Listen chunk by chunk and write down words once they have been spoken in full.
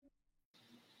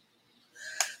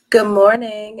Good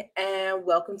morning and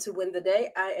welcome to Win the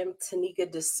Day. I am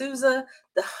Tanika D'Souza,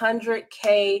 the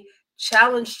 100K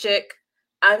Challenge Chick.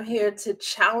 I'm here to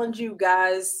challenge you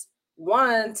guys,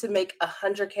 one, to make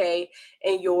 100K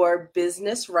in your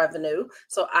business revenue.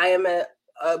 So I am a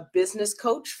business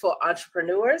coach for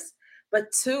entrepreneurs. But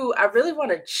two, I really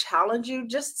want to challenge you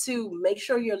just to make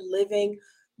sure you're living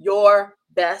your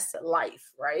best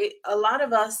life, right? A lot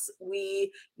of us,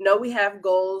 we know we have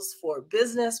goals for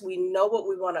business. We know what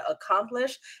we want to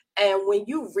accomplish. And when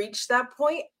you reach that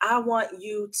point, I want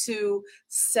you to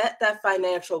set that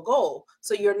financial goal.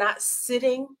 So you're not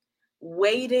sitting,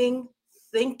 waiting,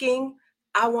 thinking.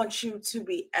 I want you to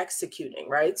be executing,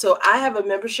 right? So I have a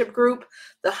membership group,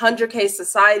 the 100K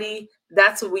Society.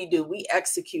 That's what we do. We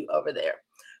execute over there.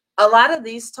 A lot of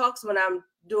these talks, when I'm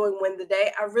doing Win the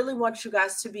Day, I really want you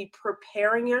guys to be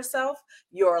preparing yourself,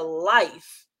 your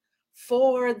life,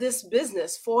 for this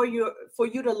business, for you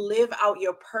to live out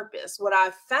your purpose. What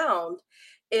I've found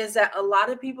is that a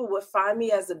lot of people would find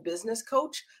me as a business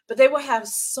coach, but they will have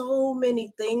so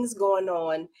many things going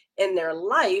on in their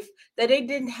life that they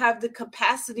didn't have the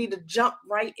capacity to jump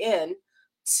right in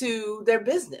to their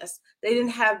business. They didn't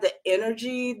have the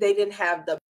energy, they didn't have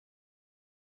the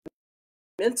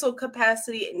mental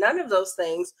capacity, none of those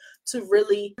things to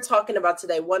really talking about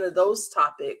today. One of those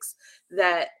topics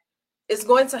that is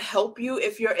going to help you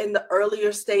if you're in the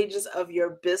earlier stages of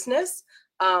your business,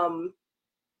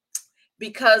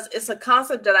 because it's a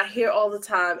concept that I hear all the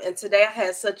time. And today I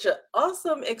had such an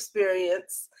awesome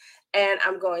experience and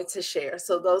I'm going to share.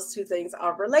 So those two things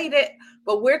are related,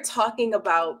 but we're talking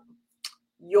about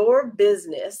your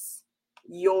business,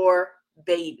 your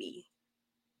baby.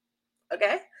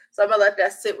 Okay? So I'm going to let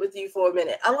that sit with you for a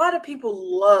minute. A lot of people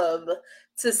love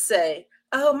to say,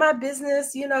 oh, my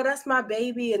business, that's my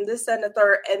baby and this and the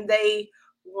third. And they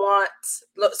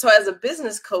so as a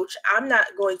business coach, I'm not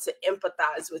going to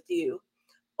empathize with you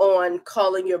on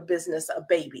calling your business a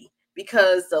baby,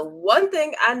 because the one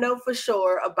thing I know for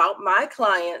sure about my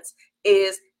clients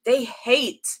is they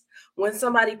hate when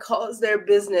somebody calls their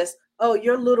business, oh,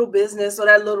 your little business, or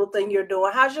that little thing you're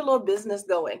doing. How's your little business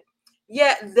going?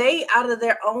 Yet they, out of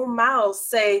their own mouths,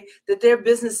 say that their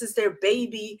business is their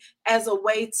baby as a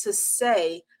way to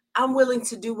say, I'm willing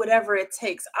to do whatever it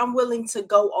takes. I'm willing to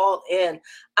go all in.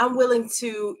 I'm willing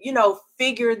to,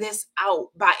 figure this out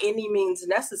by any means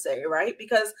necessary, right?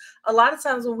 Because a lot of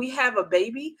times when we have a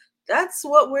baby, that's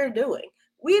what we're doing.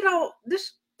 We don't,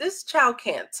 this child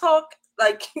can't talk,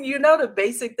 like, the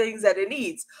basic things that it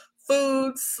needs: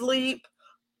 food, sleep,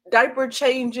 diaper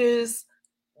changes,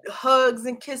 hugs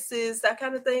and kisses, that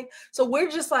kind of thing. So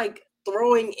we're just like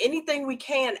throwing anything we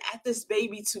can at this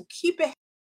baby to keep it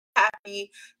happy,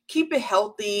 keep it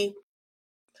healthy,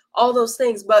 all those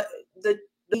things. But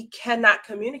we cannot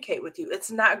communicate with you. It's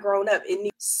not grown up. It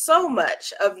needs so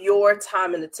much of your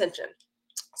time and attention.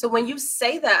 So when you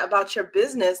say that about your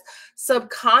business,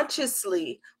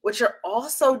 subconsciously, what you're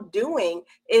also doing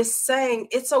is saying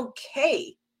it's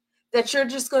okay that you're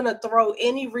just going to throw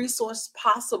any resource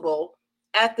possible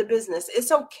at the business.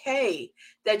 It's okay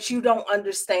that you don't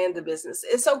understand the business.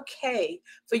 It's okay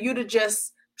for you to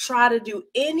just try to do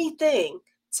anything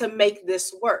to make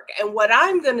this work. And what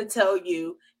I'm going to tell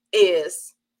you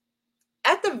is,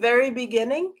 at the very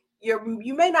beginning,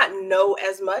 you may not know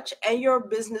as much, and your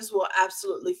business will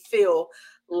absolutely feel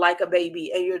like a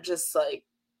baby, and you're just like,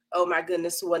 oh my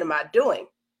goodness, what am I doing?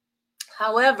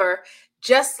 However,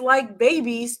 just like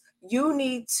babies, you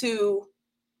need to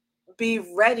be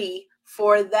ready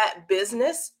for that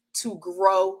business to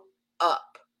grow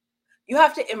up. You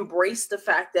have to embrace the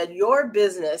fact that your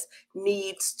business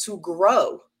needs to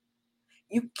grow.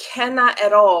 You cannot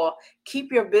at all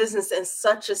keep your business in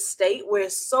such a state where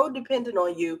it's so dependent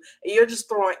on you and you're just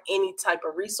throwing any type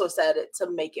of resource at it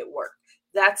to make it work.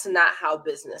 That's not how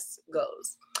business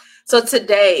goes. So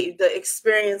today, the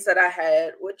experience that I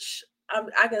had, which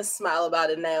I can smile about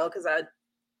it now because I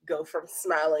go from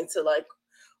smiling to like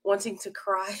wanting to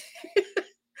cry,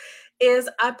 is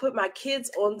I put my kids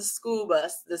on the school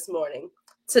bus this morning.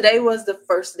 Today was the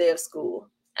first day of school.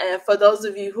 And for those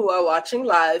of you who are watching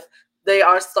live, they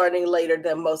are starting later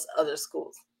than most other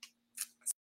schools.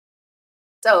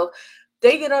 So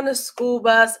they get on the school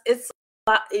bus. It's,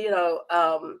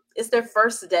 it's their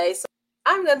first day. So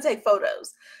I'm going to take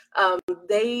photos.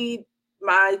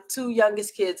 My two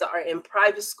youngest kids are in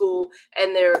private school,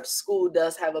 and their school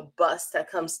does have a bus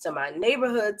that comes to my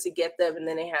neighborhood to get them, and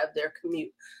then they have their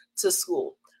commute to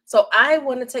school. So I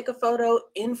want to take a photo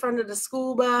in front of the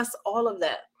school bus, all of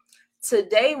that.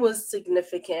 Today was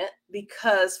significant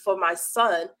because for my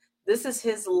son, this is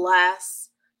his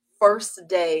first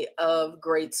day of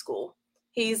grade school.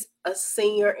 He's a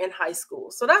senior in high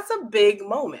school. So that's a big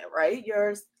moment, right?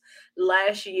 Your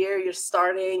last year, you're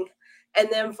starting. And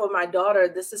then for my daughter,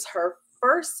 this is her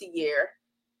first year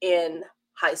in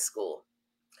high school.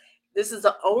 This is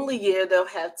the only year they'll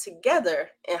have together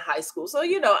in high school. So,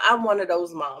 I'm one of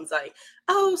those moms like,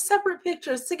 oh, separate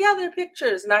pictures, together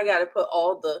pictures. And I got to put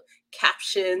all the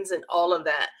captions and all of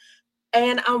that.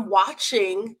 And I'm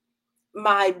watching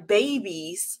my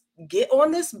babies get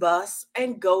on this bus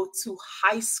and go to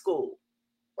high school,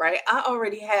 right? I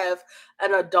already have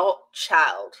an adult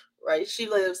child, right? She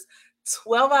lives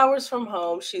 12 hours from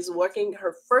home. She's working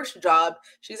her first job.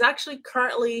 She's actually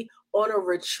currently on a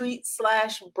retreat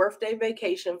 / birthday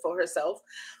vacation for herself.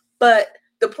 But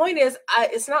the point is,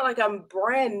 it's not like I'm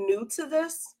brand new to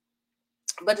this,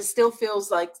 but it still feels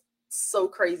like so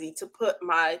crazy to put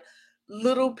my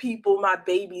little people, my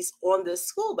babies, on this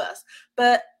school bus.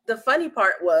 But the funny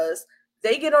part was,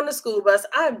 they get on the school bus.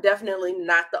 I'm definitely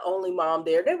not the only mom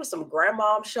there. There was some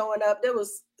grandmoms showing up. There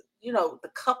was, the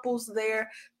couples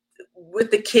there with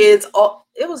the kids.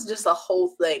 It was just a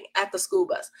whole thing at the school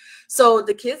bus. So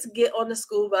the kids get on the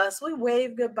school bus. We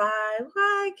wave goodbye.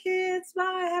 Bye, kids.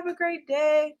 Bye. Have a great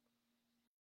day.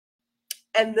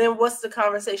 And then what's the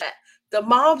conversation? The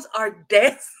moms are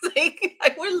dancing.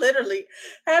 Like, we're literally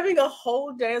having a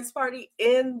whole dance party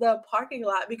in the parking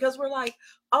lot because we're like,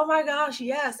 oh my gosh,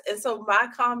 yes. And so my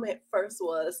comment first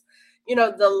was,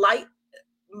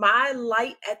 my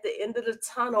light at the end of the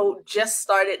tunnel just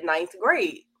started ninth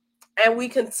grade. And we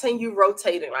continue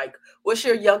rotating. Like, what's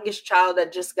your youngest child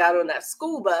that just got on that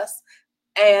school bus?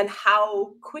 And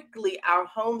how quickly our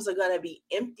homes are going to be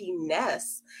empty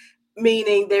nests,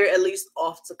 meaning they're at least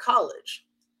off to college.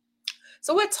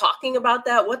 So we're talking about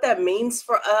that, what that means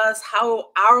for us, how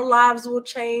our lives will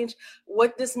change,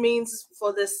 what this means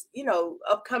for this,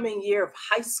 upcoming year of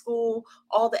high school,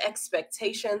 all the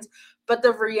expectations. But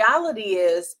the reality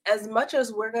is, as much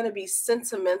as we're going to be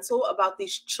sentimental about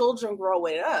these children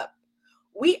growing up,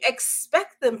 we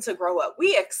expect them to grow up.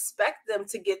 We expect them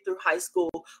to get through high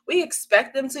school. We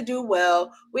expect them to do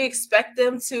well. We expect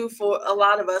them to, for a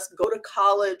lot of us, go to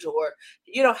college or,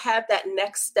 have that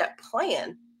next step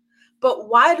plan. But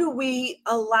why do we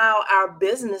allow our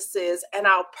businesses and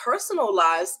our personal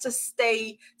lives to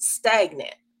stay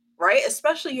stagnant, right?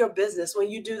 Especially your business. When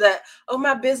you do that, oh,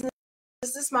 my business,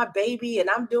 this is my baby and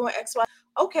I'm doing X, Y.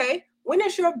 Okay, when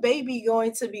is your baby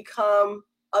going to become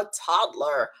a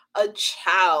toddler, a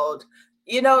child?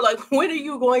 Like, when are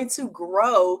you going to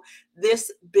grow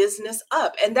this business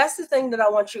up? And that's the thing that I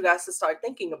want you guys to start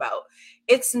thinking about.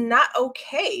 It's not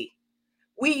okay.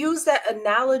 We use that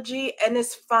analogy and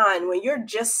it's fine. When you're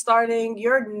just starting,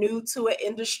 you're new to an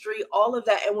industry, all of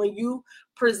that. And when you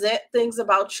present things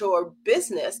about your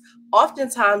business,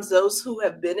 oftentimes those who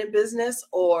have been in business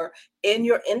or in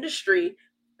your industry,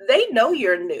 they know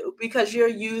you're new because you're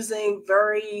using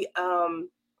very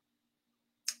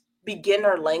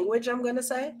beginner language, I'm going to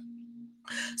say.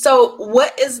 So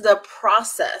what is the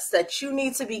process that you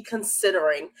need to be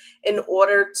considering in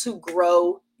order to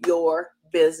grow your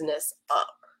business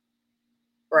up?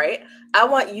 Right? I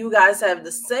want you guys to have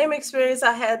the same experience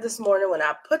I had this morning when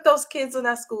I put those kids on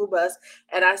that school bus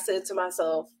and I said to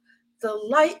myself, the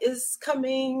light is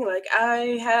coming. Like,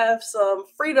 I have some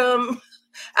freedom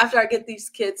after I get these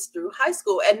kids through high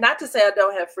school. And not to say I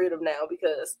don't have freedom now,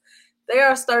 because they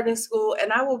are starting school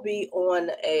and I will be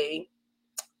on a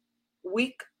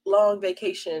week-long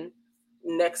vacation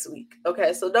next week.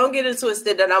 Okay, so don't get it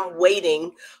twisted that I'm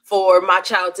waiting for my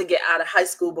child to get out of high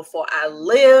school before I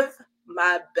live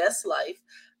my best life.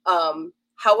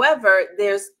 However,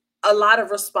 there's a lot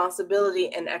of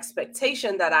responsibility and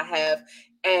expectation that I have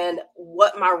and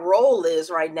what my role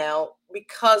is right now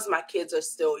because my kids are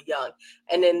still young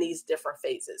and in these different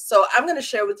phases. So I'm going to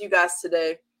share with you guys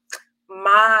today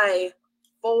my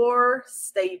 4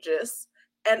 stages,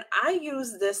 and I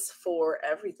use this for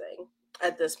everything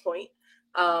at this point.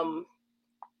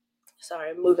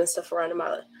 Sorry, I'm moving stuff around in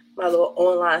my little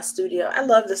online studio. I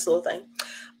love this little thing.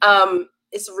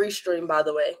 It's Restream, by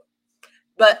the way.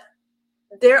 But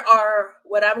there are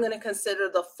what I'm going to consider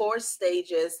the 4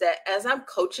 stages that as I'm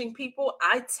coaching people,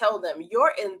 I tell them,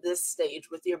 you're in this stage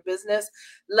with your business.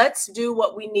 Let's do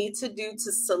what we need to do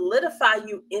to solidify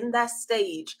you in that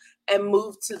stage and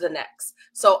move to the next.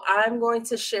 So I'm going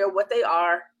to share what they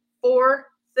are, 4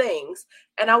 things.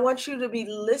 And I want you to be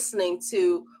listening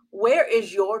to, where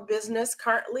is your business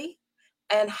currently?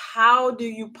 And how do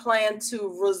you plan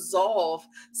to resolve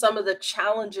some of the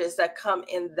challenges that come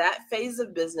in that phase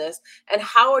of business? And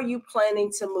how are you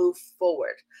planning to move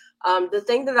forward? The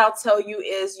thing that I'll tell you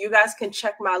is, you guys can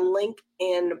check my link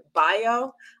in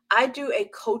bio. I do a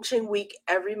coaching week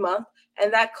every month,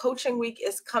 and that coaching week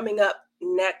is coming up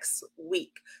next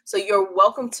week. So you're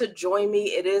welcome to join me.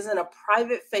 It is in a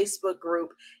private Facebook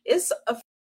group. It's a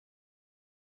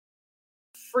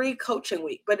free coaching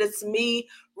week, but it's me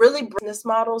really business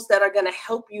models that are going to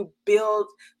help you build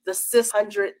the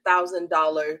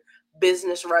 $600,000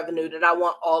 business revenue that I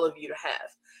want all of you to have.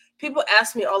 People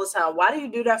ask me all the time, why do you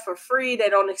do that for free? They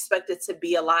don't expect it to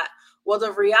be a lot. Well,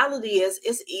 the reality is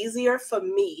it's easier for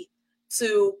me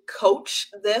to coach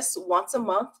this once a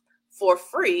month for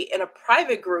free in a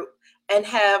private group and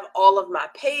have all of my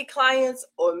paid clients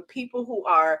or people who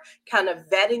are kind of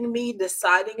vetting me,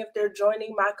 deciding if they're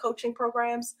joining my coaching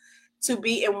programs, to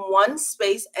be in one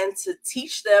space and to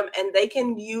teach them, and they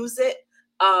can use it,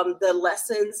 the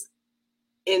lessons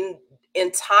in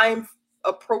time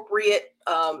appropriate.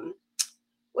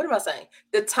 What am I saying?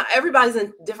 The time, everybody's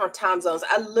in different time zones.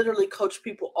 I literally coach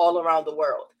people all around the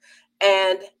world,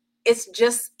 and it's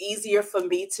just easier for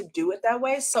me to do it that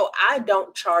way. So I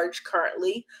don't charge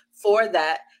currently for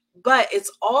that, but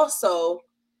it's also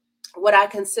what I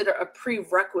consider a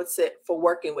prerequisite for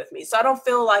working with me. So I don't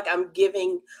feel like I'm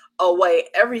giving away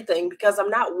everything, because I'm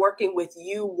not working with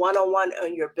you one-on-one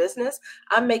on your business.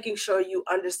 I'm making sure you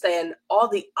understand all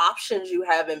the options you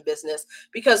have in business,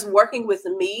 because working with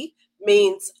me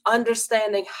means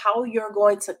understanding how you're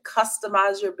going to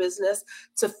customize your business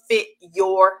to fit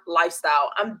your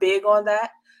lifestyle. I'm big on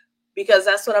that, because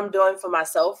that's what I'm doing for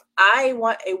myself. I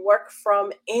want a work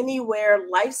from anywhere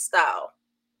lifestyle.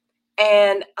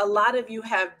 And a lot of you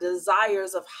have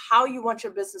desires of how you want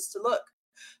your business to look,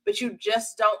 but you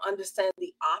just don't understand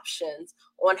the options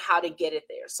on how to get it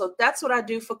there. So that's what I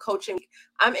do for coaching.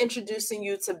 I'm introducing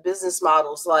you to business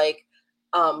models like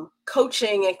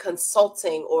coaching and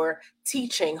consulting, or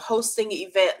teaching, hosting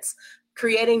events,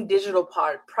 creating digital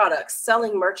products,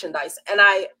 selling merchandise. And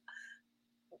I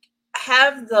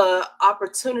have the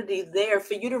opportunity there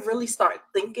for you to really start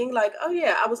thinking like, oh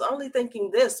yeah, I was only thinking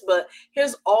this, but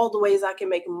here's all the ways I can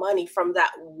make money from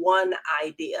that one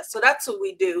idea. So that's what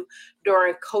we do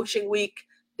during coaching week.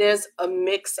 There's a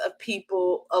mix of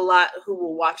people, a lot who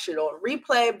will watch it on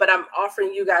replay, but I'm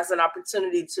offering you guys an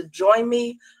opportunity to join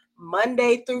me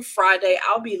Monday through Friday.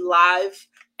 I'll be live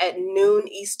at noon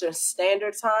Eastern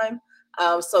Standard Time.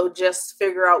 So just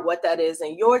figure out what that is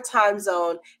in your time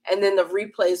zone, and then the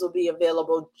replays will be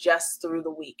available just through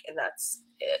the week, and that's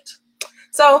it.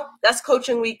 So that's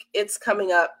coaching week. It's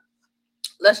coming up.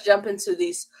 Let's jump into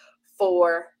these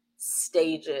 4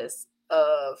 stages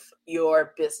of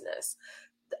your business.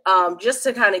 Just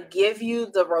to kind of give you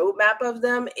the roadmap of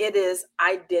them, it is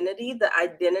identity, the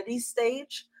identity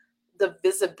stage, the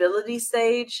visibility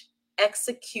stage,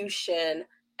 execution,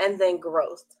 and then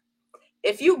growth.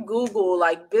 If you Google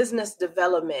like business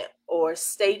development or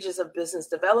stages of business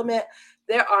development,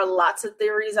 there are lots of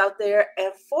theories out there.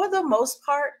 And for the most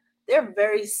part, they're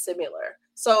very similar.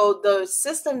 So the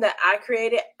system that I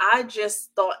created, I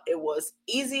just thought it was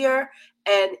easier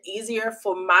and easier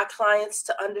for my clients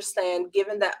to understand,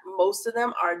 given that most of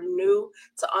them are new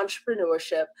to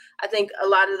entrepreneurship. I think a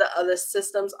lot of the other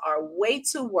systems are way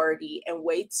too wordy and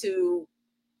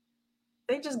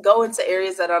they just go into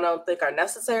areas that I don't think are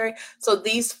necessary. So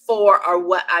these 4 are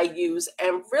what I use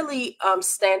and really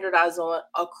standardize on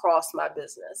across my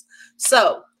business.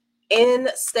 So in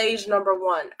stage number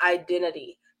 1,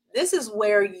 identity, this is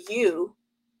where you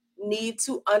need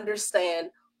to understand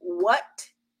what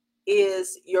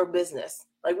is your business.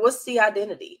 Like, what's the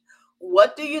identity?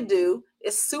 What do you do?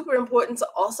 It's super important to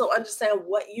also understand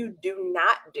what you do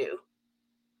not do,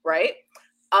 right?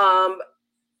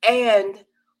 And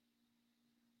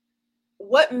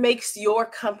what makes your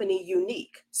company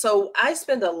unique? So I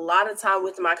spend a lot of time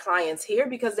with my clients here,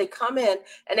 because they come in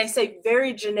and they say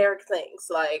very generic things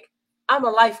like, I'm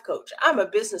a life coach, I'm a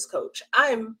business coach,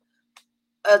 I'm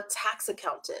a tax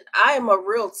accountant, I am a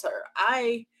realtor,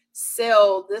 I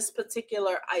sell this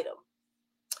particular item.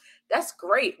 That's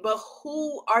great, but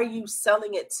who are you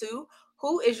selling it to?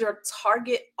 Who is your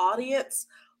target audience?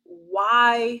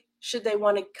 Why should they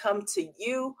want to come to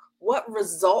you? What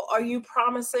result are you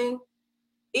promising?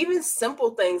 Even simple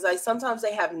things, like sometimes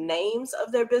they have names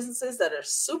of their businesses that are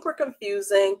super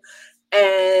confusing,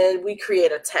 and we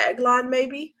create a tagline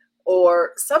maybe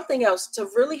or something else to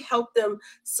really help them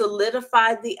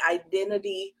solidify the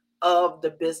identity of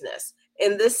the business.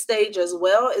 In this stage as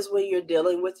well is when you're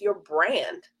dealing with your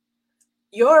brand.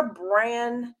 Your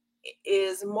brand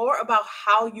is more about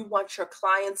how you want your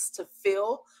clients to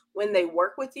feel when they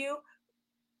work with you,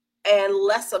 and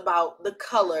less about the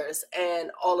colors and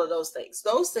all of those things.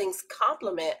 Those things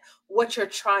complement what you're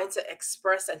trying to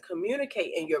express and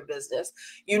communicate in your business.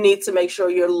 You need to make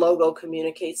sure your logo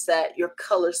communicates that, your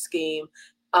color scheme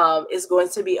is going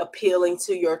to be appealing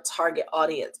to your target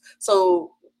audience.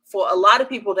 So for a lot of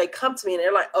people, they come to me and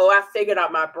they're like, oh, I figured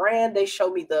out my brand. They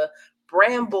show me the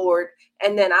brand board,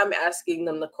 and then I'm asking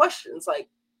them the questions like,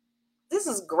 this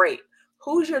is great.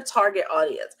 Who's your target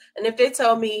audience? And if they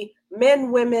tell me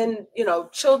men, women,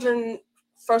 children,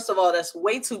 first of all, that's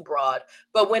way too broad.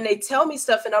 But when they tell me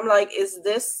stuff and I'm like, is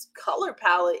this color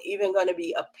palette even going to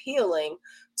be appealing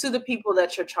to the people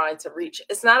that you're trying to reach?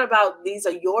 It's not about these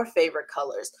are your favorite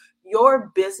colors.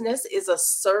 Your business is a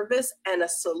service and a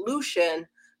solution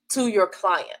to your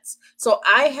clients. So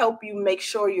I help you make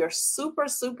sure you're super,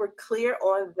 super clear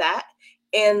on that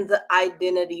in the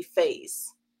identity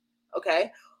phase.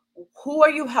 Okay. Who are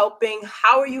you helping?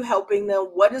 How are you helping them?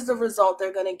 What is the result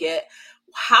they're going to get?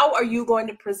 How are you going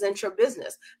to present your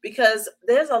business? Because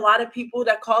there's a lot of people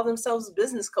that call themselves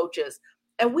business coaches,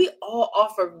 and we all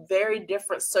offer very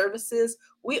different services.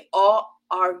 We all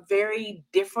are very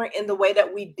different in the way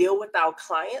that we deal with our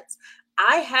clients.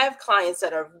 I have clients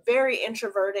that are very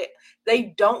introverted.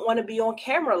 They don't want to be on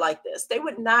camera like this. They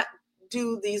would not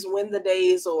do these win the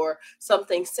days or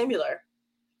something similar.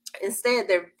 Instead,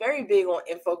 they're very big on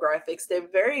infographics. They're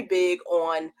very big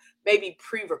on maybe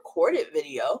pre-recorded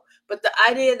video, but the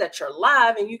idea that you're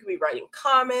live and you can be writing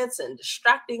comments and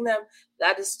distracting them,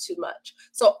 that is too much.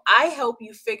 So I help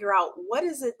you figure out what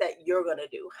is it that you're going to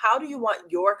do? How do you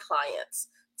want your clients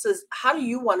to, how do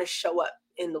you want to show up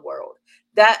in the world?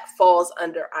 That falls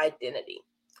under identity.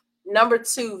 Number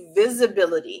 2,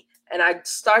 visibility. And I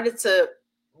started to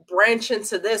branch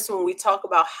into this when we talk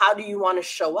about how do you want to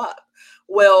show up?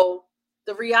 Well,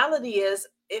 the reality is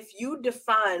if you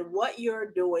define what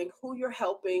you're doing, who you're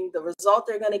helping, the result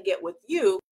they're going to get with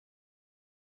you,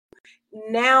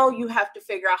 now you have to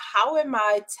figure out how am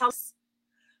I telling.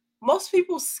 Most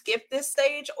people skip this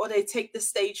stage or they take the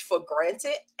stage for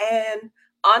granted. And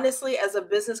honestly, as a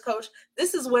business coach,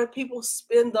 this is where people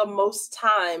spend the most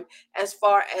time as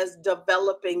far as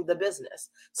developing the business.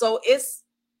 So it's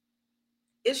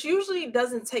usually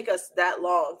doesn't take us that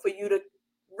long for you to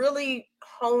really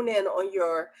hone in on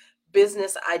your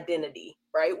business identity,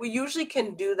 right? We usually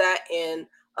can do that in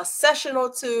a session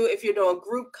or two. If you're doing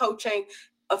group coaching,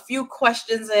 a few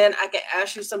questions in, I can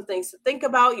ask you some things to think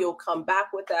about. You'll come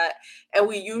back with that. And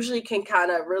we usually can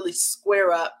kind of really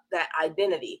square up that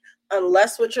identity,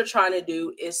 unless what you're trying to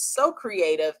do is so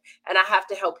creative and I have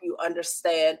to help you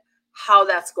understand how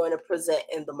that's going to present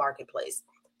in the marketplace.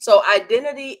 So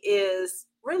identity is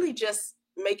really just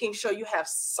making sure you have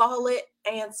solid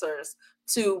answers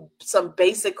to some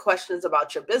basic questions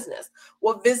about your business.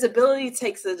 Well, visibility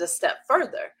takes it a step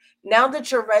further. Now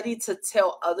that you're ready to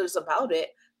tell others about it,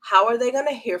 how are they going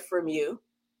to hear from you?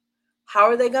 How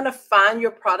are they going to find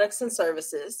your products and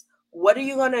services? What are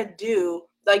you going to do?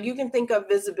 Like, you can think of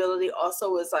visibility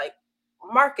also as like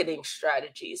marketing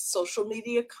strategies, social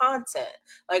media content.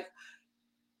 Like,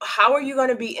 how are you going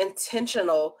to be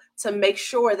intentional to make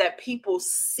sure that people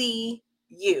see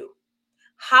you?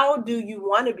 How do you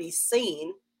want to be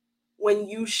seen when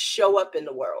you show up in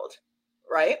the world,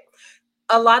 right?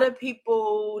 A lot of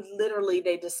people literally,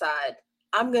 they decide,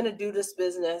 I'm going to do this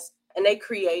business, and they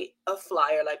create a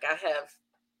flyer. Like, I have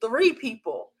 3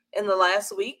 people in the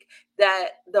last week that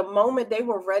the moment they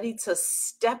were ready to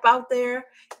step out there,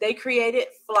 they created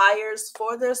flyers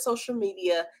for their social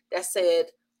media that said,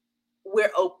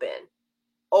 we're open,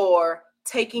 or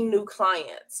taking new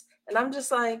clients. And I'm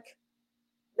just like,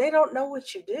 they don't know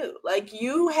what you do. Like,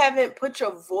 you haven't put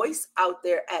your voice out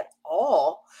there at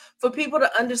all for people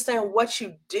to understand what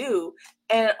you do.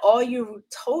 And all you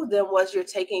told them was you're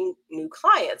taking new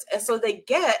clients. And so they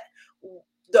get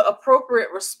the appropriate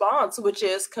response, which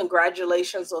is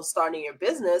congratulations on starting your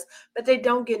business, but they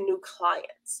don't get new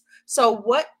clients. So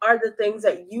what are the things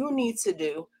that you need to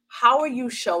do? How are you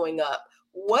showing up?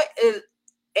 What is,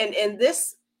 and in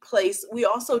this place, we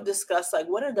also discuss like,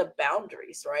 what are the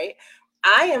boundaries, right?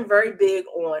 I am very big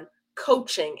on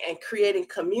coaching and creating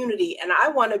community. And I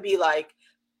want to be like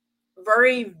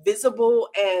very visible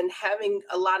and having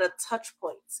a lot of touch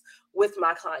points with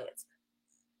my clients.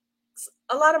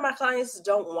 A lot of my clients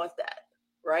don't want that,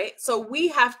 right? So we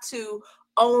have to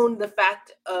own the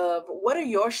fact of what are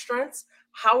your strengths?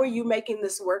 How are you making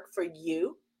this work for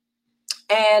you?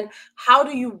 And how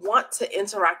do you want to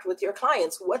interact with your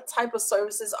clients? What type of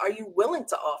services are you willing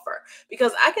to offer?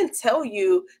 Because I can tell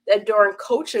you that during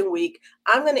coaching week,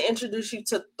 I'm going to introduce you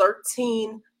to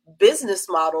 13 business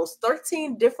models,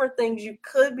 13 different things you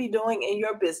could be doing in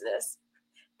your business.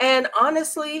 And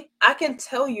honestly, I can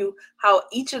tell you how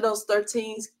each of those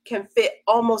 13 can fit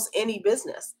almost any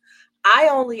business. I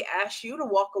only ask you to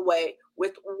walk away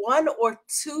with one or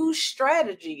two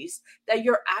strategies that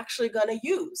you're actually going to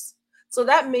use. So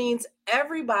that means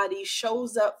everybody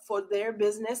shows up for their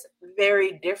business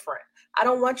very different. I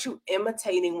don't want you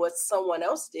imitating what someone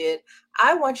else did.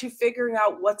 I want you figuring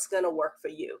out what's going to work for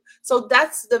you. So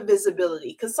that's the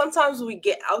visibility, because sometimes we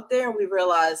get out there and we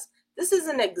realize this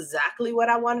isn't exactly what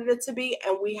I wanted it to be,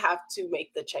 and we have to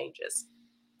make the changes.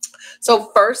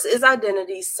 So first is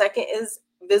identity, second is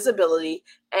visibility,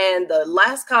 and the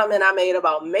last comment I made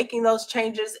about making those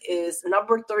changes is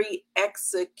number 3,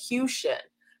 execution,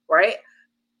 right?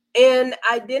 In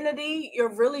identity,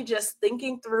 you're really just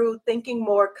thinking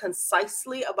more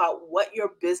concisely about what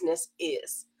your business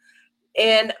is.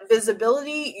 In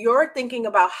visibility, you're thinking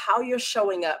about how you're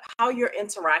showing up, how you're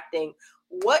interacting,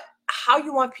 how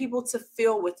you want people to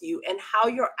feel with you, and how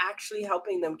you're actually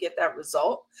helping them get that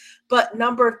result. But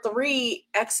number 3,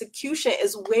 execution,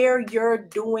 is where you're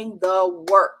doing the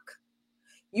work.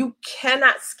 You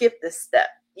cannot skip this step.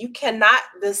 You cannot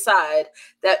decide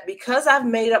that because I've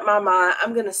made up my mind,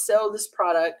 I'm going to sell this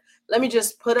product. Let me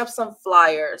just put up some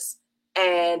flyers,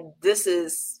 and this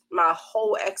is my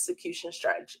whole execution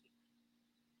strategy.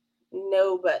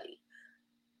 Nobody.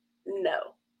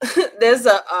 No. There's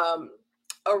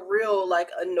a real, like,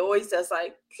 a noise that's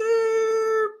like,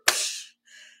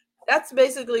 that's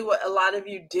basically what a lot of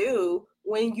you do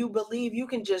when you believe you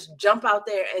can just jump out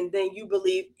there, and then you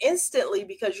believe instantly,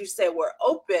 because you said we're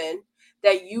open,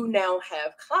 that you now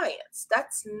have clients.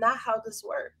 That's not how this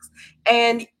works.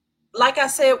 And like I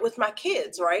said with my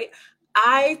kids, right?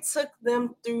 I took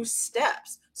them through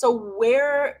steps. So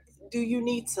where do you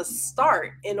need to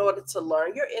start in order to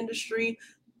learn your industry,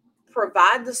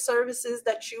 provide the services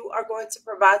that you are going to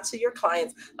provide to your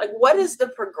clients? Like, what is the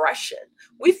progression?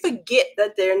 We forget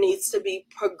that there needs to be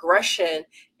progression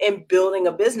in building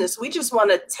a business. We just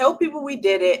want to tell people we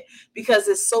did it because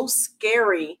it's so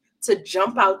scary to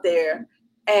jump out there,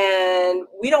 and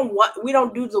we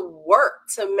don't do the work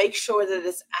to make sure that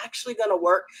it's actually going to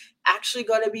work, actually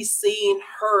going to be seen,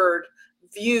 heard,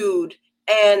 viewed,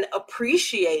 and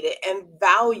appreciated and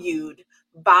valued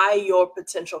by your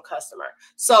potential customer.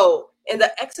 So in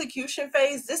the execution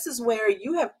phase, this is where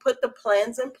you have put the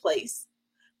plans in place,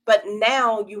 but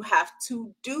now you have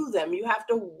to do them. You have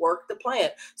to work the plan.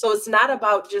 So it's not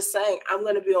about just saying, I'm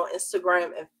going to be on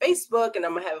Instagram and Facebook, and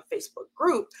I'm going to have a Facebook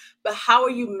group, but how are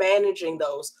you managing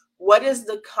those? What is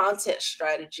the content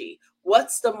strategy?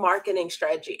 What's the marketing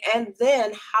strategy? And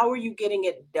then how are you getting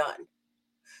it done?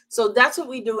 So that's what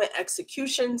we do in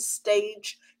execution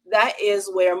stage. That is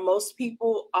where most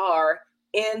people are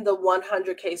in the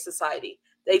 100K society.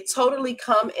 They totally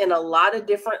come in a lot of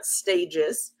different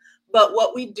stages, but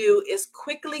what we do is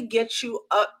quickly get you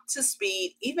up to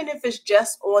speed, even if it's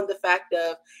just on the fact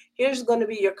of, here's going to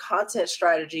be your content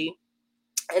strategy,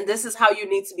 and this is how you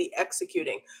need to be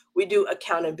executing. We do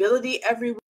accountability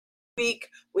every week.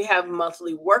 We have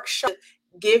monthly workshops,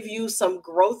 give you some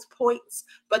growth points,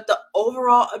 but the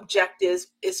overall objective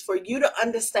is for you to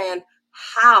understand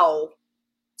how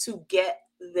to get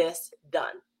this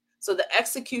done. So the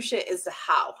execution is the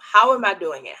how. How am I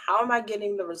doing it? How am I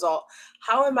getting the result?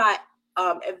 How am I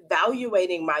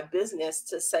evaluating my business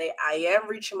to say, I am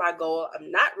reaching my goal,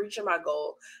 I'm not reaching my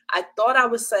goal, I thought I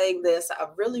was saying this, I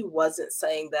really wasn't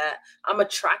saying that, I'm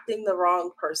attracting the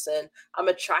wrong person, I'm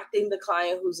attracting the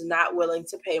client who's not willing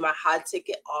to pay my high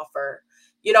ticket offer,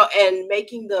 and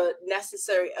making the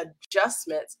necessary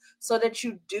adjustments so that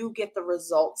you do get the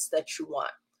results that you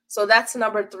want. So that's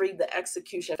number 3, the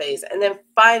execution phase. And then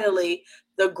finally,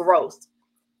 the growth.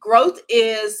 Growth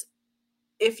is,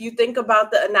 if you think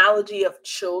about the analogy of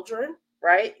children,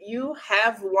 right? You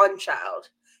have one child.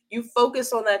 You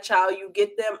focus on that child. You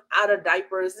get them out of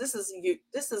diapers. This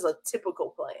is a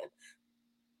typical plan.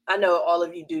 I know all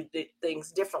of you do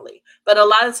things differently, but a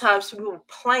lot of times people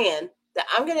plan that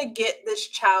I'm going to get this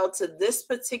child to this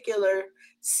particular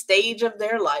stage of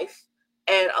their life.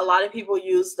 And a lot of people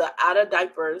use the out of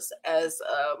diapers as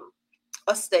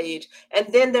a stage, and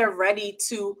then they're ready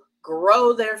to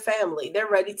grow their family. They're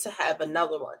ready to have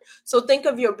another one. So think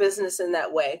of your business in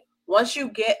that way. Once you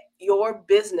get your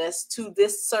business to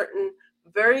this certain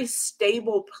very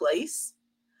stable place,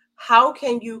 how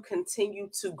can you continue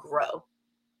to grow?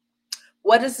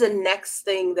 What is the next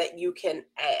thing that you can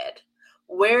add?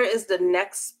 Where is the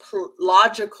next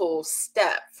logical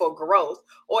step for growth?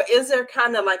 Or is there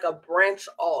kind of like a branch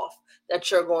off that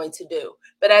you're going to do?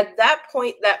 But at that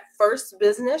point, that first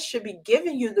business should be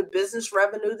giving you the business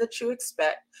revenue that you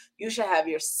expect. You should have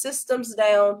your systems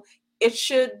down. it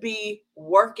should be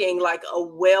working like a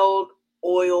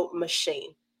well-oiled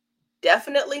machine.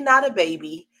 Definitely not a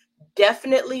baby.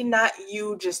 Definitely not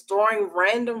you just throwing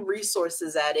random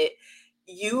resources at it.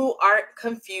 You aren't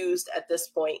confused at this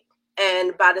point.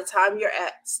 And by the time you're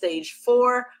at stage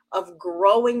 4 of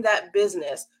growing that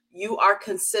business, you are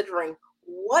considering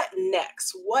what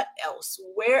next? What else?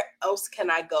 Where else can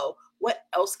I go? What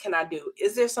else can I do?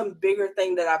 Is there some bigger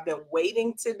thing that I've been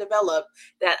waiting to develop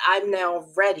that I'm now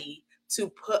ready to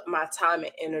put my time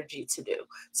and energy to do?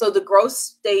 So the growth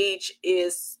stage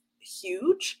is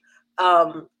huge,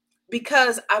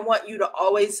 because I want you to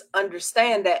always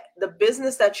understand that the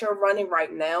business that you're running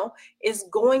right now is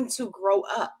going to grow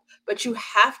up, but you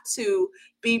have to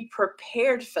be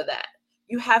prepared for that.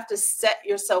 You have to set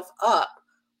yourself up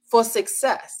for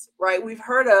success, right? We've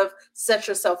heard of set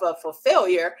yourself up for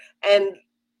failure. And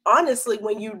honestly,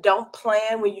 when you don't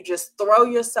plan, when you just throw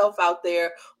yourself out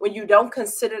there, when you don't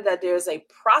consider that there's a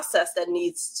process that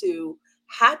needs to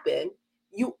happen,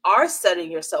 you are setting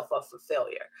yourself up for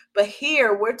failure. But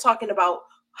here we're talking about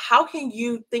how can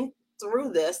you think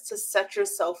through this to set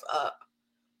yourself up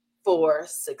for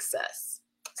success.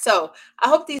 So I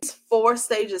hope these 4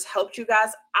 stages helped you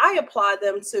guys. I apply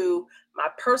them to my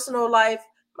personal life,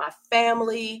 my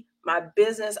family, my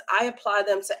business. I apply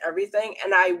them to everything,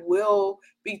 and I will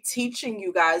be teaching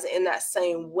you guys in that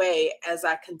same way as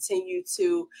I continue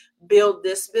to build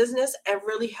this business and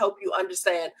really help you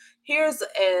understand here's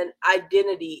an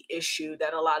identity issue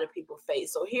that a lot of people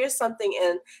face. So here's something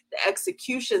in the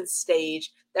execution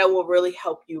stage that will really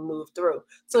help you move through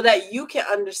so that you can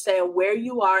understand where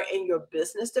you are in your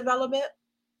business development.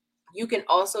 You can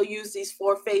also use these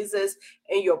 4 phases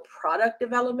in your product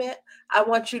development. I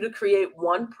want you to create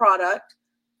one product,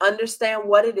 understand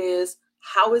what it is,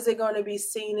 how is it going to be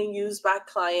seen and used by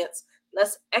clients.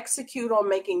 Let's execute on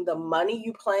making the money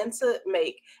you plan to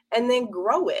make and then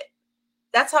grow it.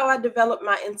 That's how I developed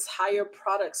my entire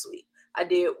product suite. I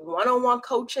did one-on-one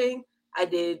coaching. I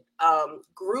did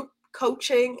group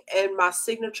coaching and my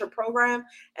signature program.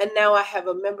 And now I have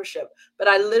a membership. But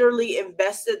I literally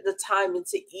invested the time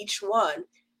into each one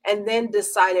and then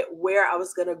decided where I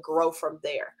was going to grow from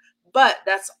there. But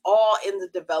that's all in the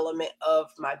development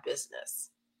of my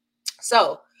business.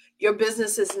 So your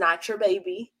business is not your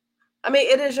baby. I mean,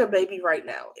 it is your baby right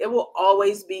now. It will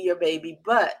always be your baby.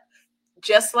 But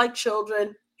just like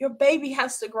children, your baby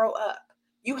has to grow up.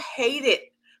 You hate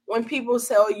it when people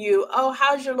tell you, oh,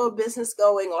 how's your little business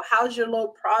going? Or how's your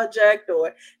little project?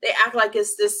 Or they act like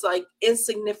it's this like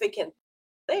insignificant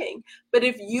thing. But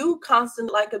if you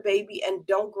constantly like a baby and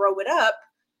don't grow it up,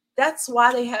 that's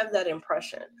why they have that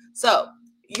impression. So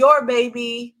your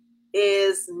baby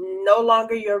is no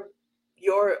longer your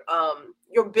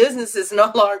business is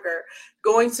no longer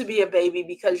going to be a baby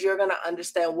because you're going to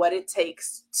understand what it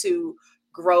takes to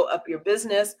grow up your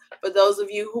business. For those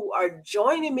of you who are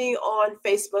joining me on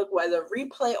Facebook, whether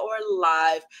replay or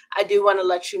live, I do want to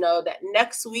let you know that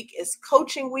next week is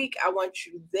coaching week. I want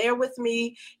you there with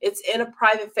me. It's in a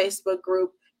private Facebook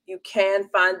group. You can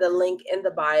find the link in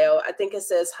the bio. I think it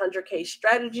says 100K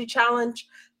Strategy Challenge,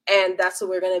 and that's what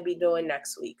we're going to be doing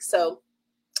next week. So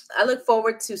I look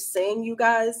forward to seeing you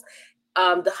guys.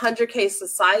 The 100K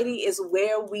Society is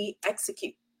where we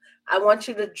execute. I want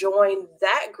you to join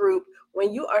that group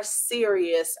when you are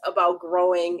serious about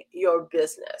growing your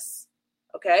business.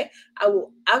 Okay, I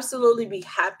will absolutely be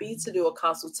happy to do a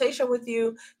consultation with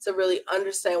you to really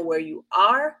understand where you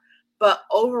are. But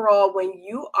overall, when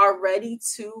you are ready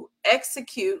to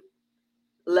execute,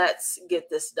 let's get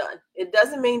this done. It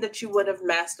doesn't mean that you would have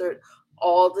mastered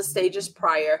all the stages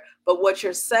prior, but what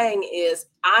you're saying is,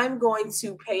 I'm going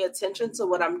to pay attention to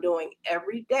what I'm doing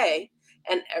every day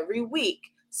and every week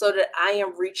so that I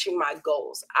am reaching my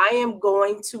goals. I am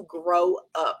going to grow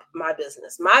up my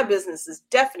business. My business is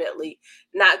definitely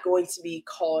not going to be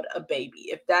called a baby.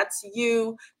 If that's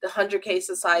you, the 100K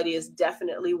Society is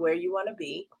definitely where you want to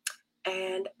be.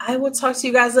 And I will talk to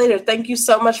you guys later. Thank you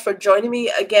so much for joining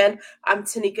me. Again, I'm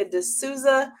Tanika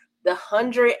D'Souza, the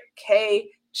 100K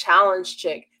Challenge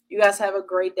Chick. You guys have a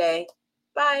great day.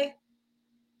 Bye.